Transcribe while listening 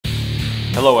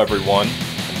Hello, everyone,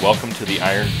 and welcome to the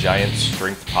Iron Giants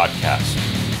Strength Podcast.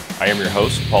 I am your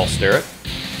host, Paul Sterrett.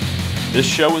 This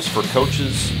show is for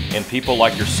coaches and people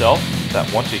like yourself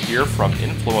that want to hear from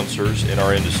influencers in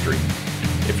our industry.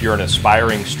 If you're an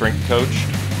aspiring strength coach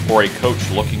or a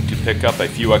coach looking to pick up a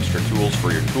few extra tools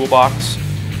for your toolbox,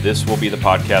 this will be the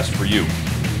podcast for you.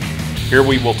 Here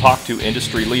we will talk to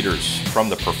industry leaders from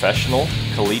the professional,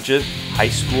 collegiate, high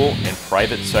school, and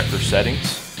private sector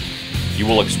settings. You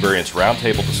will experience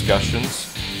roundtable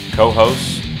discussions,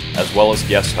 co-hosts, as well as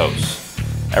guest hosts.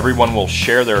 Everyone will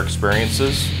share their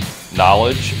experiences,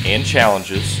 knowledge, and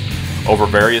challenges over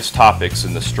various topics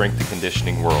in the strength and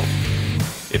conditioning world.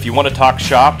 If you want to talk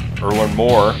shop or learn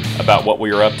more about what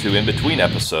we are up to in between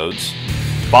episodes,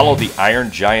 follow the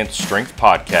Iron Giant Strength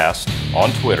Podcast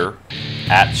on Twitter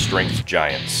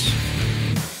 @StrengthGiants.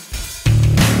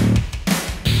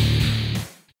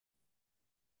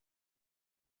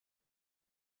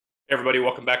 Hey everybody,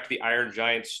 welcome back to the Iron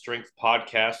Giant Strength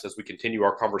Podcast as we continue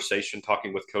our conversation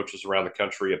talking with coaches around the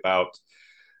country about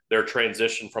their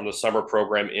transition from the summer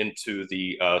program into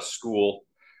the school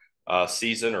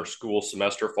season or school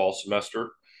semester, fall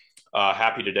semester.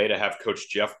 Happy today to have Coach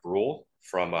Jeff Brull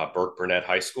from Burkburnett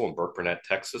High School in Burkburnett,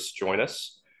 Texas, join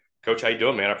us. Coach, how you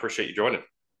doing, man? I appreciate you joining.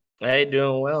 Hey,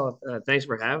 doing well. Thanks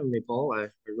for having me, Paul. I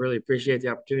really appreciate the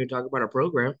opportunity to talk about our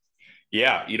program.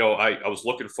 Yeah, I was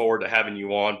looking forward to having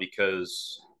you on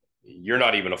because you're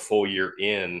not even a full year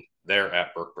in there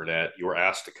at Burkburnett. You were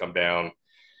asked to come down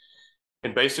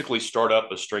and basically start up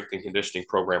a strength and conditioning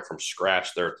program from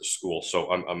scratch there at the school.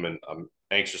 So I'm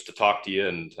anxious to talk to you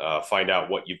and find out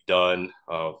what you've done,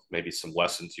 maybe some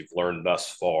lessons you've learned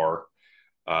thus far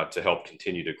to help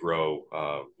continue to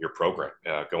grow your program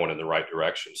going in the right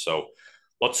direction. So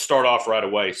let's start off right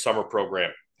away. Summer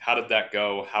program. How did that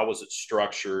go? How was it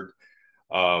structured?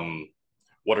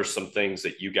 What are some things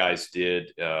that you guys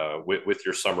did with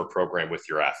your summer program with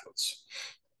your athletes?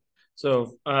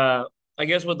 So, I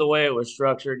guess with the way it was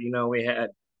structured,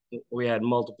 we had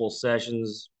multiple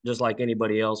sessions, just like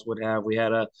anybody else would have. We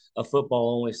had a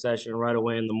football only session right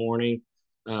away in the morning,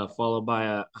 followed by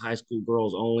a high school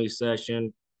girls only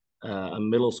session, a all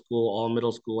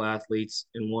middle school athletes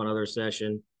in one other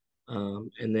session,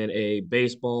 and then a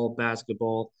baseball,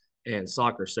 basketball, and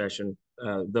soccer session.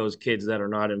 Those kids that are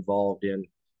not involved in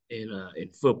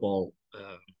football,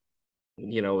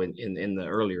 in the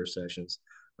earlier sessions.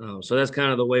 So that's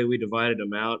kind of the way we divided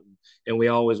them out, and we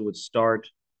always would start.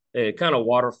 It kind of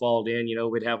waterfalled in.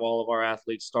 We'd have all of our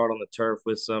athletes start on the turf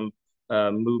with some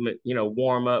movement,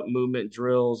 warm up movement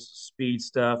drills, speed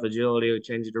stuff, agility,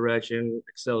 change of direction,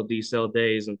 excel, decel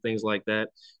days, and things like that.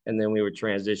 And then we would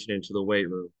transition into the weight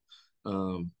room.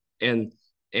 Um, and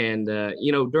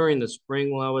during the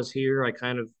spring while I was here, I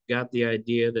kind of got the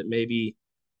idea that maybe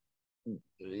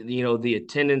the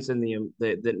attendance and the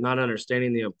not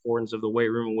understanding the importance of the weight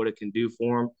room and what it can do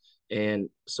for them. And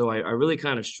so I really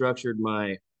kind of structured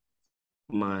my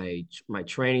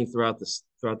training throughout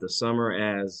the summer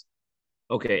as,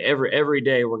 okay, every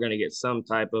day we're going to get some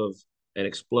type of an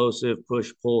explosive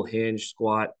push pull hinge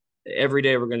squat. Every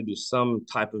day we're going to do some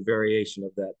type of variation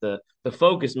of that. The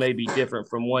focus may be different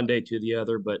from one day to the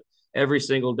other, but every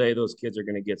single day those kids are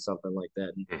going to get something like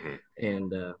that. Mm-hmm.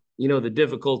 And the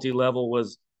difficulty level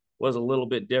was a little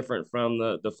bit different from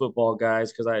the football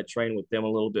guys, because I had trained with them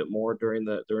a little bit more during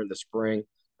the spring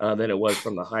than it was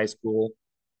from the high school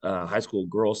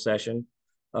girls session.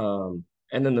 And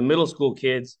then the middle school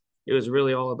kids, it was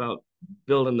really all about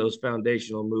building those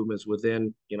foundational movements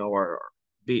within, our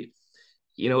beat.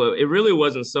 It really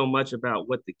wasn't so much about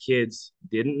what the kids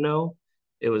didn't know.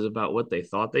 It was about what they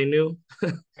thought they knew,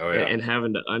 Oh yeah, and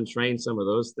having to untrain some of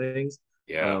those things.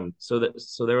 yeah. So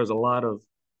there was a lot of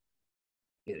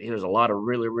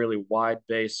really really wide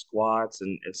base squats,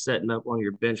 and setting up on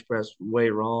your bench press way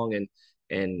wrong,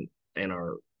 and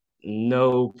our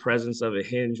no presence of a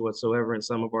hinge whatsoever in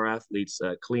some of our athletes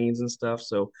cleans and stuff.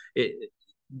 So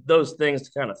those things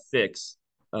to kind of fix,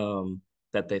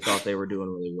 that they thought they were doing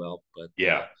really well. But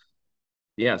Yeah,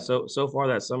 yeah, so far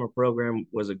that summer program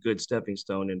was a good stepping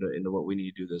stone into what we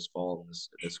need to do this fall and this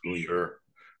school year. sure.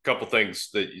 A couple things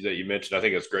that you mentioned. I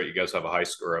think it's great. You guys have a high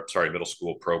school, or I'm sorry, middle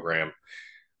school program.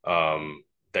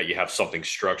 That you have something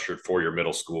structured for your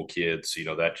middle school kids.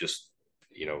 That just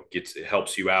it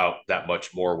helps you out that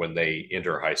much more when they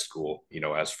enter high school.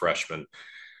 As freshmen.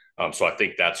 So I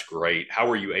think that's great. How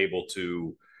were you able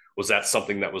to? Was that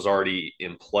something that was already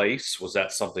in place? Was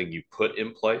that something you put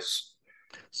in place?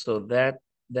 So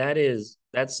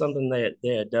that's something that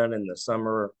they had done in the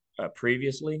summer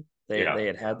previously. They Yeah. they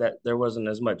had that. There wasn't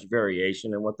as much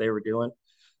variation in what they were doing.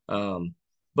 Um,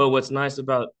 But what's nice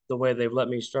about the way they've let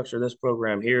me structure this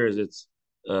program here is it's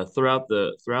throughout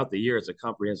the year it's a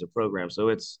comprehensive program. So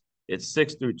it's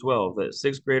 6 through 12. The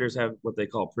sixth graders have what they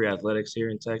call pre-athletics here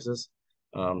in Texas.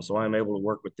 So I'm able to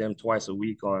work with them twice a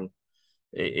week on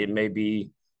it may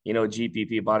be,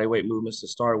 GPP body weight movements to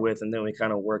start with, and then we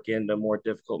kind of work into more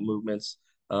difficult movements.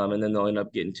 And then they'll end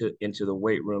up getting into the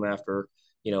weight room after,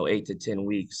 8 to 10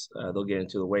 weeks. They'll get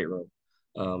into the weight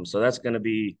room. So that's going to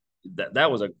be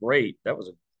that was a great that was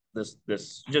a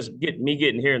this just getting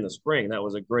here in the spring. That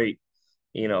was a great,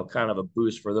 kind of a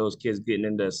boost for those kids getting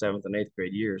into seventh and eighth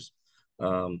grade years.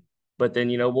 But then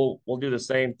we'll do the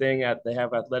same thing they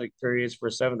have athletic periods for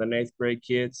seventh and eighth grade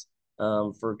kids,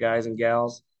 for guys and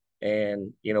gals,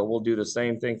 and we'll do the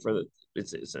same thing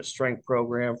it's a strength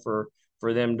program for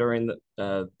them during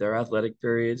their athletic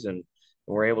periods, and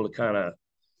we're able to kind of,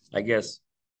 I guess,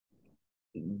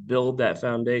 build that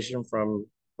foundation from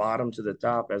bottom to the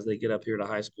top as they get up here to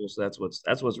high school. So that's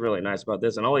what's really nice about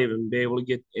this, and I'll even be able to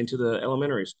get into the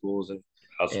elementary schools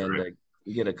That's and great.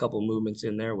 get a couple movements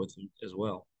in there with them as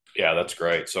well. Yeah, that's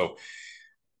great. So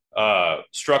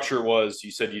structure was,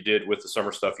 you said you did with the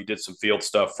summer stuff, you did some field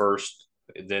stuff first,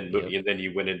 Yep. and then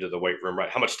you went into the weight room, right?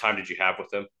 How much time did you have with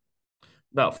them?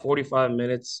 About 45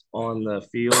 minutes on the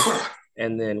field,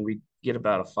 and then we get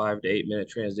about a 5 to 8 minute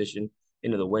transition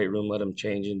into the weight room, let them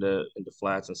change into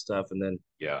flats and stuff, and then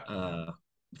Yeah. uh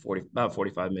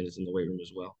 45 minutes in the weight room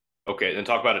as well. Okay, then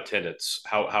talk about attendance.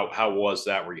 How was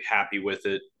that? Were you happy with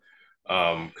it?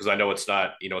 Because I know it's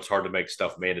not, it's hard to make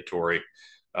stuff mandatory.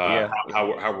 Yeah,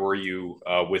 How were you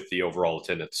with the overall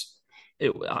attendance?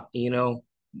 it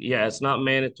yeah, it's not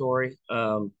mandatory.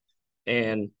 And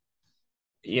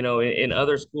in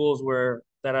other schools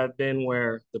that I've been,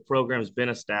 where the program's been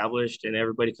established and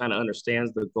everybody kind of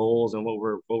understands the goals and what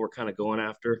we're kind of going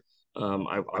after,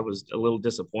 I was a little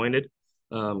disappointed,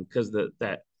 because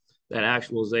that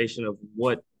actualization of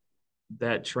what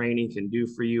that training can do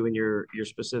for you in your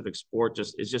specific sport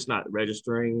just is just not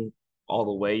registering all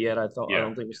the way yet. I Yeah.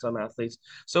 don't think with some athletes.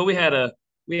 So we had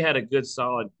a good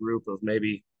solid group of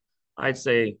maybe, I'd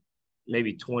say,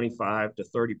 maybe 25 to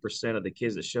 30% of the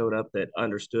kids that showed up that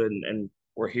understood and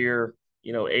were here,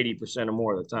 80% or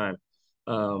more of the time.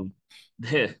 Um,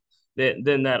 then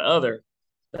that other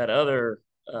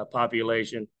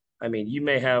population. I mean, you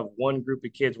may have one group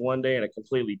of kids one day and a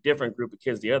completely different group of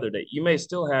kids the other day. You may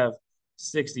still have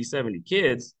 60, 70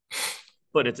 kids,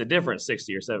 but it's a different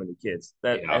 60 or 70 kids.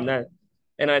 That Yeah. and that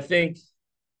and I think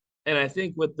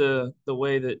with the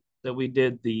way that we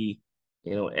did the,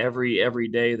 every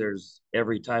day there's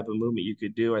every type of movement you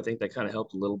could do. I think that kind of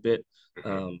helped a little bit,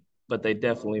 Mhm. but they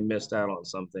definitely missed out on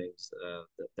some things,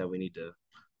 that we need to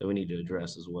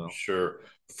address as well. Sure.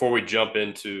 Before we jump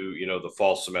into, the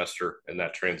fall semester and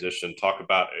that transition, talk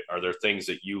about, are there things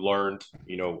that you learned,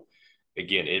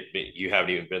 again, you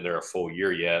haven't even been there a full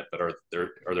year yet, but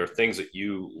are there things that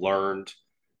you learned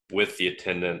with the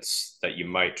attendance that you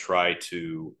might try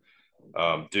to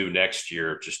do next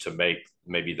year just to make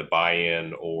maybe the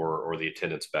buy-in or the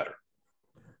attendance better?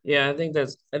 Yeah, I think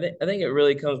it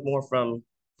really comes more from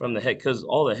the head, because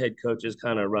all the head coaches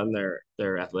kind of run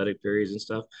their athletic periods and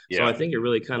stuff. So Yeah. I think it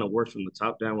really kind of works from the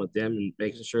top down with them and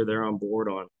making sure they're on board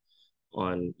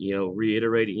on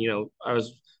reiterating. I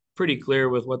was pretty clear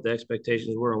with what the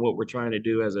expectations were and what we're trying to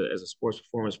do as a sports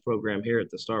performance program here at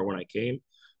the start when I came.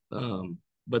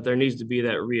 But there needs to be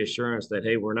that reassurance that,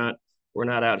 hey, we're not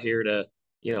out here to,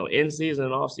 in season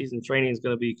and off season training is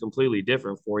going to be completely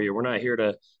different for you. We're not here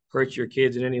to hurt your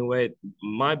kids in any way.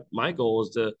 My goal is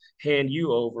to hand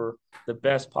you over the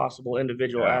best possible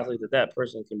individual Yeah. athlete that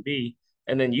person can be,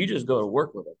 and then you just go to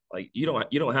work with them. Like, you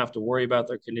don't have to worry about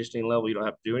their conditioning level. You don't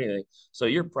have to do anything. So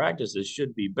your practices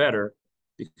should be better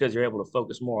because you're able to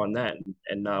focus more on that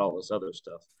and not all this other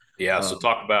stuff. Yeah. So Um,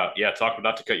 talk about,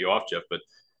 not to cut you off, Jeff, but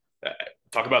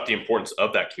talk about the importance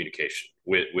of that communication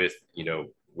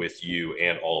with you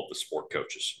and all of the sport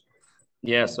coaches.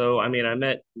 Yeah, so I mean, I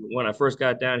met when I first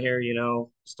got down here,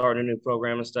 starting a new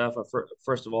program and stuff.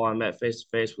 First of all, I met face to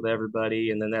face with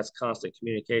everybody, and then that's constant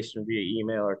communication via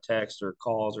email or text or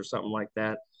calls or something like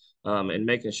that, and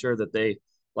making sure that they,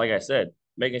 like I said,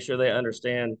 making sure they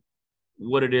understand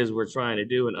what it is we're trying to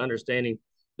do, and understanding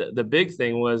the big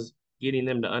thing was getting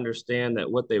them to understand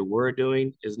that what they were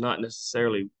doing is not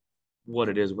necessarily what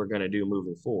it is we're going to do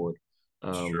moving forward.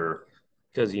 Um, Sure.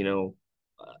 because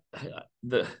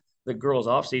the the girls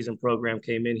off season program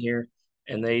came in here,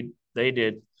 and they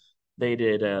did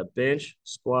bench,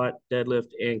 squat, deadlift,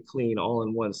 and clean all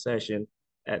in one session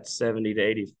at 70 to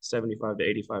 80, 75 to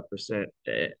 85%.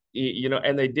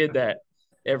 And they did that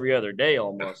every other day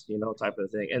almost, type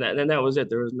of thing. And that was it.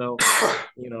 There was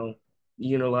you know,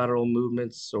 unilateral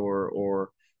movements or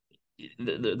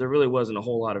there really wasn't a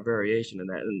whole lot of variation in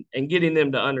that. And getting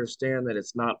them to understand that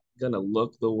it's not going to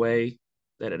look the way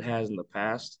that it has in the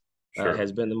past Sure.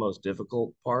 has been the most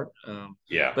difficult part.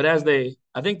 Yeah. But I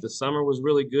think the summer was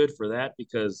really good for that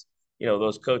because,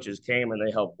 those coaches came and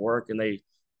they helped work and they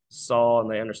saw and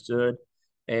they understood.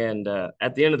 And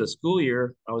at the end of the school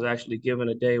year, I was actually given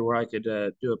a day where I could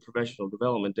do a professional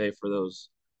development day for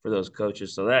those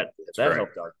coaches. So That's that great.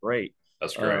 helped out great.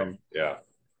 That's great. Um, Yeah.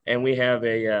 and we have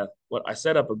what I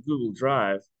set up a Google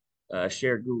Drive, a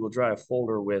shared Google Drive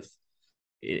folder with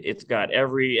it's got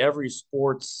every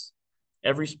sports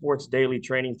daily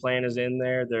training plan is in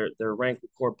there. Their rank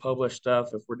record published stuff.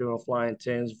 If we're doing flying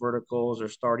tens, verticals, or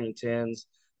starting tens,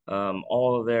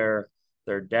 all of their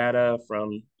data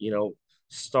from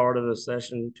start of the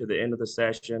session to the end of the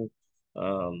session.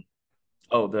 Um,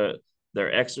 oh,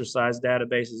 their exercise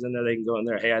database is in there. They can go in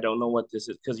there. Hey, I don't know what this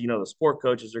is because the sport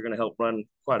coaches are going to help run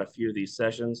quite a few of these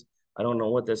sessions. I don't know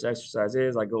what this exercise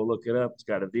is. I go look it up. It's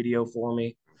got a video for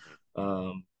me.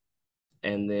 Um,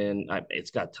 and then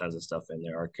it's got tons of stuff in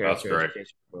there. Our That's character great.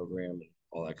 education program and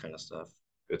all that kind of stuff.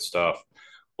 Good stuff.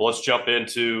 Well, let's jump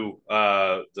into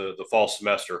the fall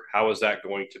semester. How is that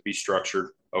going to be structured?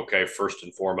 Okay, first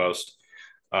and foremost,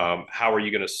 how are you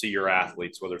going to see your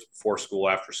athletes, whether it's before school,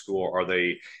 after school? Are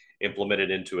they implemented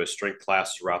into a strength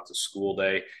class throughout the school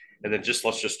day? And then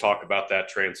let's just talk about that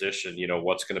transition.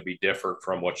 What's going to be different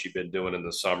from what you've been doing in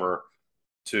the summer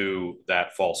to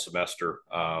that fall semester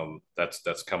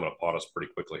that's coming upon us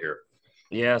pretty quickly here.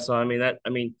 Yeah, so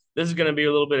this is going to be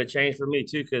a little bit of change for me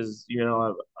too, because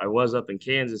I was up in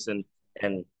Kansas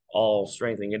and all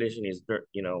strength and conditioning is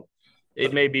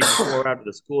it may be before or after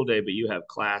the school day, but you have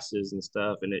classes and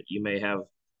stuff, and you may have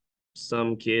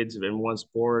some kids in one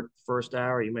sport first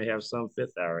hour, you may have some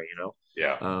fifth hour,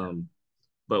 Yeah.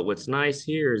 But what's nice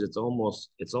here is it's almost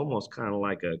kind of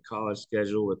like a college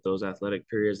schedule with those athletic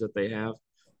periods that they have.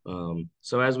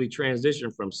 So as we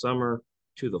transition from summer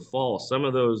to the fall, some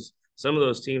of those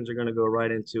teams are going to go right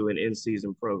into an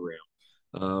in-season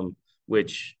program,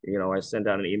 which I sent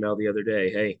out an email the other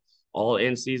day. Hey, all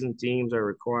in-season teams are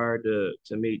required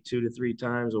to meet 2 to 3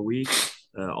 times a week.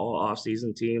 All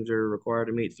off-season teams are required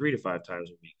to meet 3 to 5 times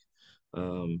a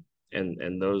week,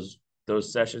 and those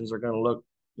sessions are going to look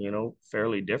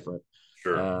fairly different.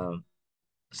 Sure.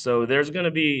 So there's going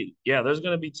to be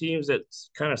teams that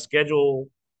kind of schedule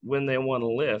when they want to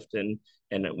lift and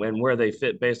when where they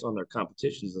fit based on their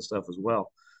competitions and stuff as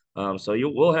well. So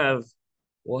we'll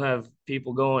have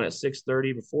people going at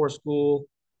 6:30 before school.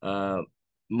 Uh,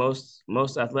 most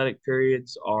athletic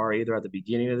periods are either at the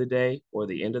beginning of the day or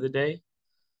the end of the day.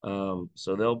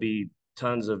 So there'll be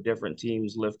tons of different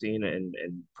teams lifting and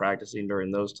practicing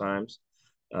during those times.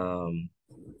 Um,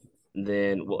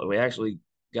 then we actually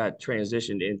got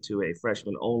transitioned into a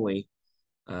freshman only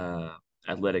uh,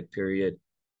 athletic period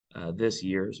this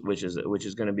year, which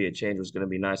is going to be a change. It's going to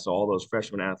be nice. So all those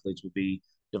freshman athletes will be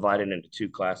divided into 2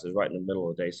 classes right in the middle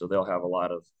of the day, so they'll have a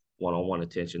lot of one-on-one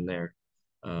attention there.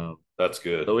 Um, That's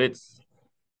good. so it's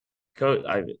going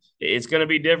to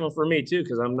be different for me too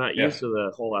because I'm not Yeah. used to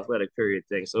the whole athletic period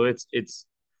thing. So it's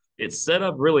set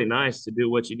up really nice to do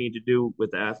what you need to do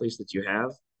with the athletes that you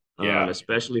have, Yeah.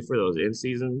 especially for those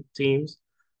in-season teams.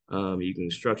 You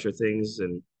can structure things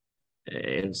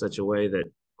in such a way that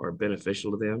are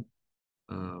beneficial to them.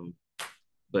 Um,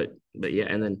 but yeah,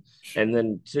 and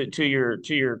then to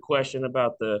your question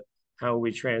about the how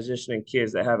we transitioning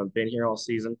kids that haven't been here all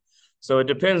season. So it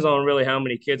depends on really how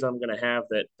many kids I'm going to have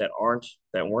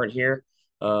that weren't here.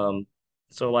 Um,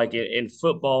 so like in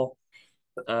football,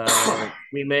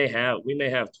 we may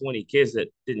have 20 kids that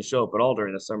didn't show up at all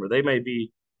during the summer. They may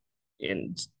be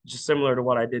in just similar to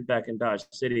what I did back in Dodge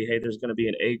City. Hey, there's going to be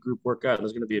an A group workout and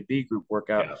there's going to be a B group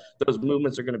workout. Yeah. Those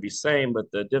movements are going to be same, but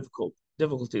the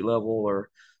difficulty level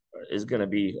is going to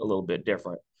be a little bit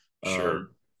different. Sure.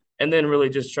 And then really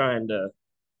just trying to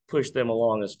push them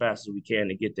along as fast as we can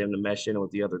to get them to mesh in with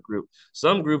the other group.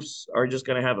 Some groups are just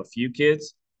going to have a few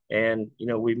kids, and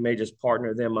we may just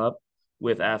partner them up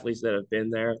with athletes that have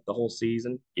been there the whole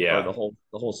season or Yeah. the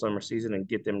whole summer season and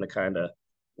get them to kind of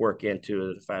work into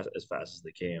it as fast as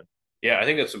they can. Yeah, I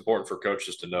think that's important for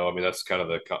coaches to know. I mean, that's kind of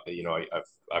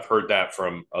I've heard that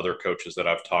from other coaches that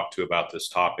I've talked to about this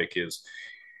topic is,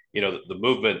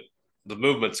 the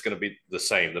movement's going to be the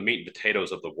same. The meat and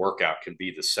potatoes of the workout can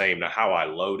be the same. Now, how I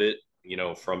load it,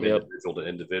 from Yep. individual to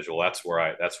individual, that's where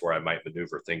I might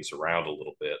maneuver things around a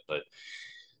little bit. But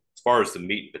as far as the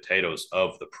meat and potatoes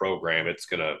of the program, it's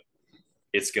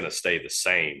gonna stay the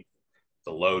same.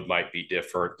 The load might be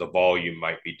different, the volume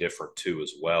might be different too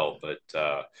as well. But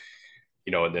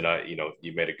And then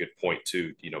you made a good point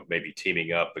too, maybe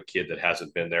teaming up a kid that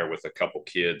hasn't been there with a couple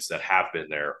kids that have been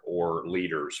there, or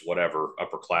leaders, whatever,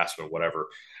 upperclassmen, whatever,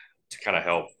 to kind of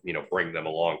help, bring them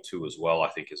along too as well, I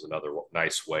think is another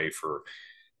nice way for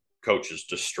coaches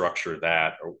to structure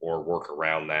that, or work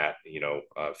around that,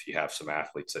 if you have some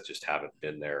athletes that just haven't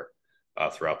been there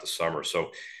throughout the summer.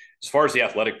 So as far as the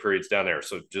athletic periods down there,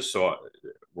 so just so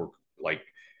we're like,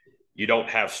 you don't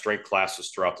have strength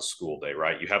classes throughout the school day,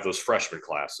 right? You have those freshman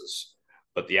classes,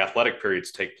 but the athletic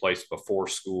periods take place before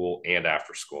school and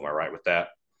after school. Am I right with that?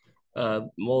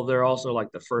 Well, they're also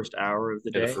like the first hour of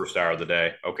the In the day, first hour of the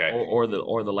day. Okay. or the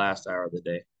last hour of the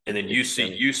day. And then you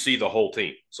see the whole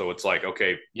team. So it's like,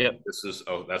 okay, Yep.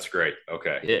 that's great.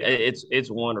 Okay.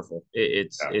 It's wonderful. Yeah.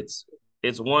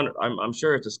 It's one. I'm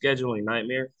sure it's a scheduling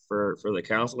nightmare for the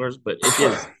counselors, but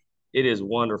it is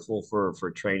wonderful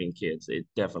for training kids. It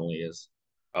definitely is.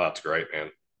 Oh, that's great,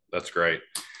 man. That's great.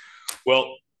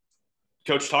 Well,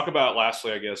 Coach, talk about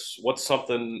lastly, I guess, what's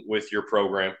something with your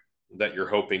program that you're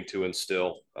hoping to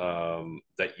instill,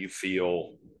 that you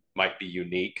feel might be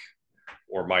unique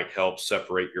or might help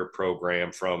separate your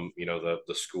program from,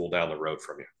 the school down the road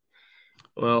from you?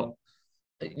 Well,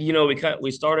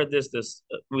 we started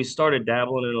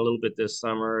dabbling in a little bit this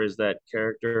summer, is that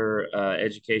character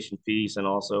education piece, and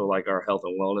also like our health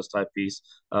and wellness type piece.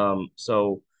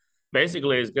 So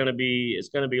basically it's going to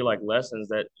be like lessons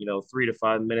that 3 to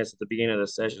 5 minutes at the beginning of the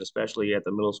session, especially at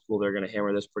the middle school. They're going to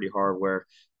hammer this pretty hard, where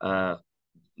uh,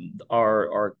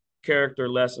 our character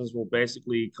lessons will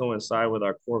basically coincide with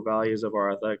our core values of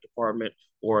our athletic department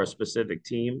or a specific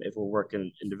team if we're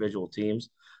working individual teams.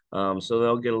 So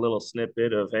they'll get a little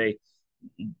snippet of, hey,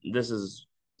 this is,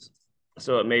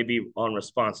 so it may be on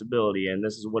responsibility, and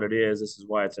this is what it is. This is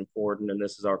why it's important, and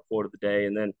this is our quote of the day.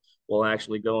 And then we'll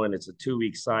actually go in. It's a 2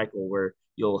 week cycle where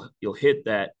you'll hit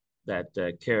that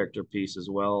character piece, as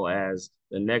well as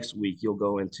the next week you'll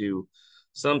go into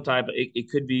some type of, it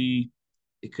could be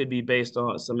based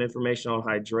on some information on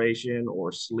hydration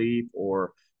or sleep,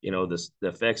 or the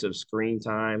effects of screen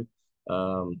time.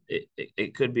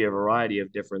 It could be a variety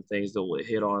of different things that will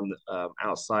hit on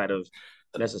outside of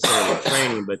necessarily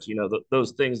training, but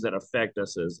those things that affect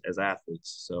us as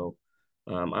athletes. So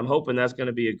I'm hoping that's going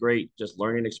to be a great just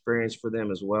learning experience for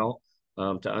them as well,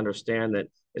 to understand that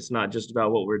it's not just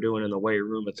about what we're doing in the weight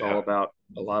room. It's all Yeah. about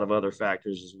a lot of other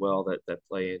factors as well that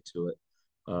play into it.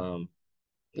 Um,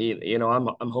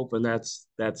 I'm hoping that's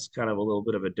kind of a little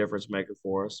bit of a difference maker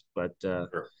for us. But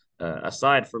Sure.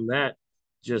 aside from that,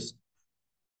 just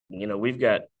we've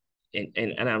got,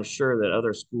 and I'm sure that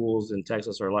other schools in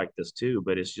Texas are like this too.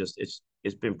 But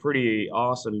it's been pretty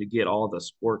awesome to get all the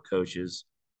sport coaches.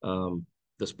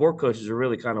 The sport coaches are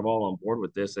really kind of all on board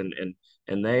with this, and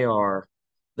they are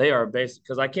basic,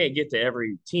 because I can't get to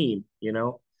every team.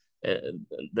 Uh,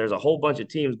 there's a whole bunch of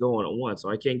teams going at once, so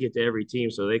I can't get to every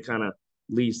team. So they kind of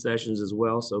lead sessions as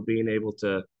well. So being able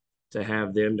to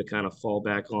have them to kind of fall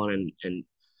back on,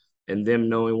 and them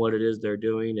knowing what it is they're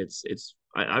doing,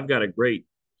 I've got a great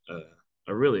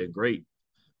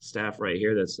staff right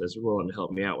here that's willing to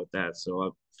help me out with that. So I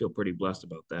feel pretty blessed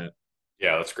about that.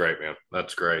 Yeah, that's great, man.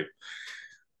 That's great.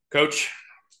 Coach,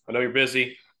 I know you're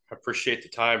busy. I appreciate the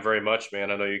time very much,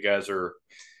 man. I know you guys are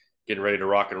getting ready to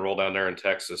rock and roll down there in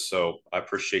Texas. So I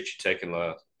appreciate you taking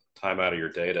the time out of your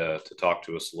day to talk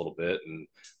to us a little bit and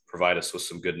provide us with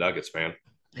some good nuggets, man.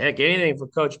 Heck, anything for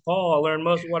Coach Paul. I learned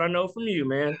most of what I know from you,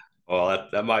 man. Well,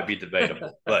 that might be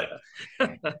debatable, but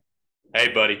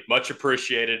hey, buddy, much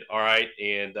appreciated. All right,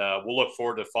 and we'll look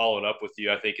forward to following up with you.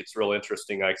 I think it's real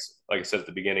interesting. Like I said at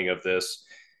the beginning of this,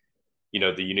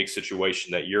 the unique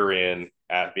situation that you're in,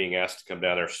 at being asked to come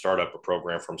down there, start up a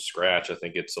program from scratch. I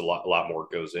think it's a lot more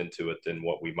goes into it than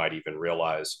what we might even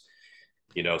realize.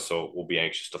 So we'll be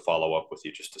anxious to follow up with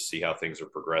you just to see how things are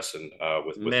progressing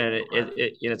with Man, the program.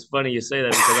 it's funny you say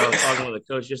that, because I was talking with a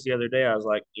coach just the other day. I was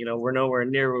like, we're nowhere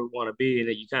near where we want to be, and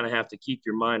that you kind of have to keep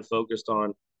your mind focused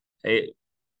on, hey,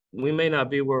 we may not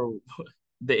be where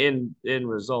the end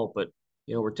result, but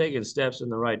we're taking steps in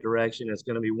the right direction. It's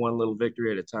going to be one little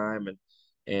victory at a time,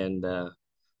 and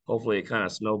hopefully it kind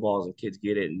of snowballs and kids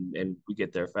get it, and we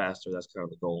get there faster. That's kind of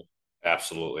the goal.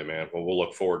 Absolutely, man. Well, we'll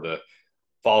look forward to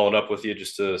following up with you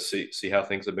just to see how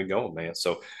things have been going, man.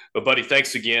 So, but buddy,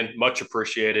 thanks again, much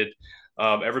appreciated.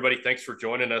 Everybody, thanks for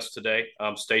joining us today.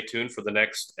 Stay tuned for the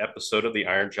next episode of the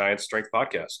Iron Giant Strength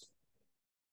Podcast.